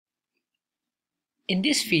In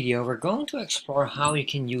this video, we're going to explore how you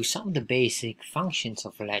can use some of the basic functions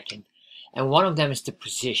of Legend. And one of them is the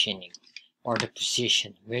positioning, or the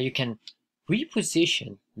position, where you can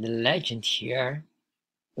reposition the legend here.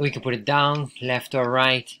 We can put it down, left or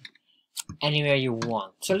right, anywhere you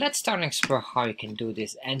want. So let's start and explore how you can do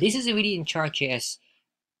this. And this is really in ChartJS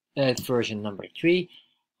version number 3.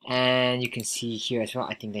 And you can see here as well,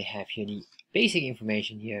 I think they have here the basic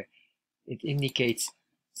information here. It indicates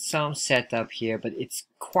some setup here, but it's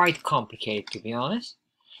quite complicated, to be honest.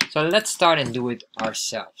 So let's start and do it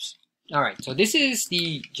ourselves. Alright, so this is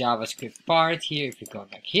the JavaScript part here. If we go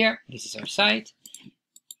back here, this is our site.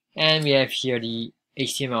 And we have here the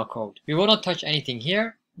HTML code. We will not touch anything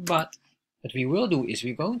here, but what we will do is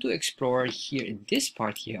we're going to explore here in this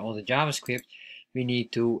part here, all the JavaScript we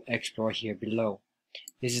need to explore here below.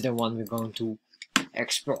 This is the one we're going to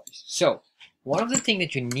explore. So one of the things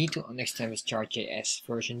that you need to understand with ChartJS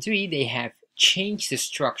version 3, they have changed the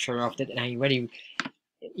structure of that, and I already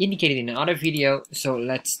indicated in another video. So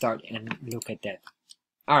let's start and look at that.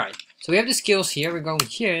 Alright, so we have the skills here. We're going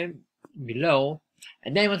here below,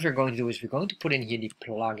 and then what we're going to do is we're going to put in here the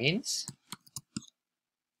plugins.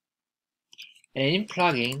 And in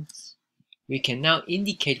plugins, we can now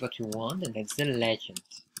indicate what we want, and that's the legend.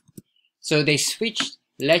 So they switched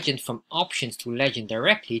legend from options to legend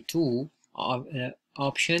directly to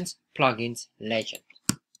options, plugins, legend.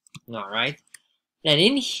 Alright. And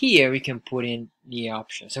in here we can put in the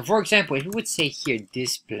options. So for example, if we would say here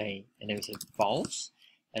display and then we say false,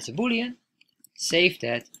 that's a boolean, save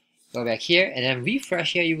that, go back here and then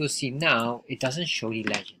refresh here, you will see now it doesn't show the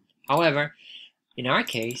legend. However, in our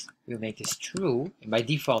case, we'll make this true, and by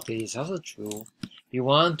default it is also true. We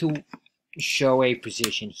want to show a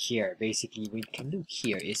position here. Basically, what we can do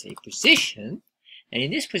here is a position, and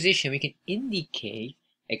in this position we can indicate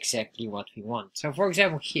exactly what we want. So for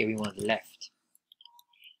example, here we want left.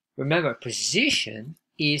 Remember, position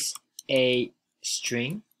is a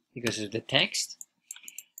string because of the text.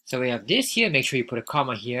 So we have this here. Make sure you put a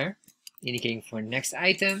comma here, indicating for next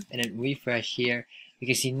item, and then refresh here. You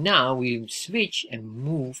can see now we switch and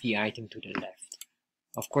move the item to the left.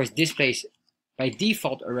 Of course, display is by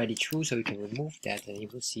default already true, so we can remove that, and you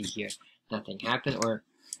will see here nothing happen, or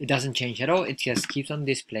it doesn't change at all. It just keeps on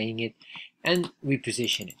displaying it and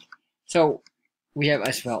reposition it. So we have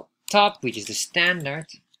as well top, which is the standard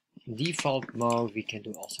default mode. We can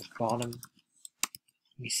do also bottom.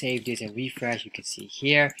 We save this and refresh. You can see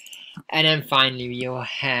here, and then finally we will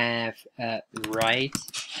have right.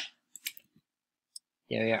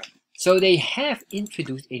 There we are. So they have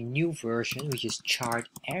introduced a new version, which is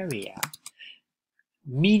chartArea,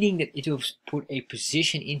 meaning that it will put a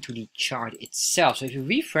position into the chart itself. So if you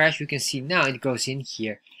refresh, you can see now it goes in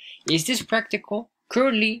here. Is this practical?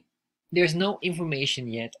 Currently, there's no information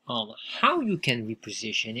yet on how you can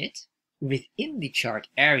reposition it within the chart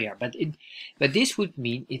area, but this would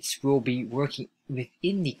mean it will be working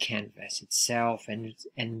within the canvas itself,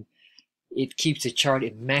 and it keeps the chart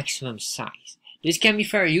in maximum size. This can be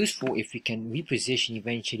very useful if we can reposition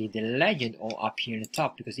eventually the legend all up here in the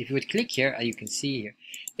top, because if you would click here, as you can see here,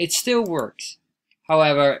 it still works.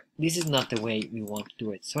 However, this is not the way we want to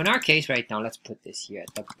do it. So in our case right now, let's put this here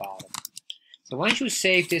at the bottom. So once you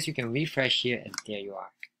save this, you can refresh here, and there you are.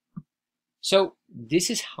 So this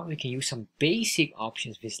is how you can use some basic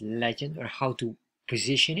options with legend, or how to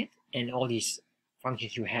position it, and all these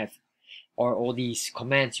functions you have, or all these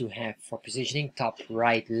commands you have for positioning top,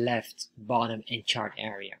 right, left, bottom, and chart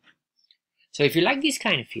area. So if you like these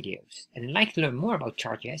kind of videos and like to learn more about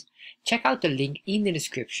ChartJS, check out the link in the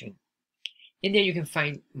description. In there you can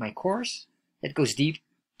find my course that goes deep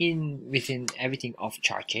within everything of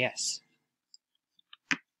ChartJS.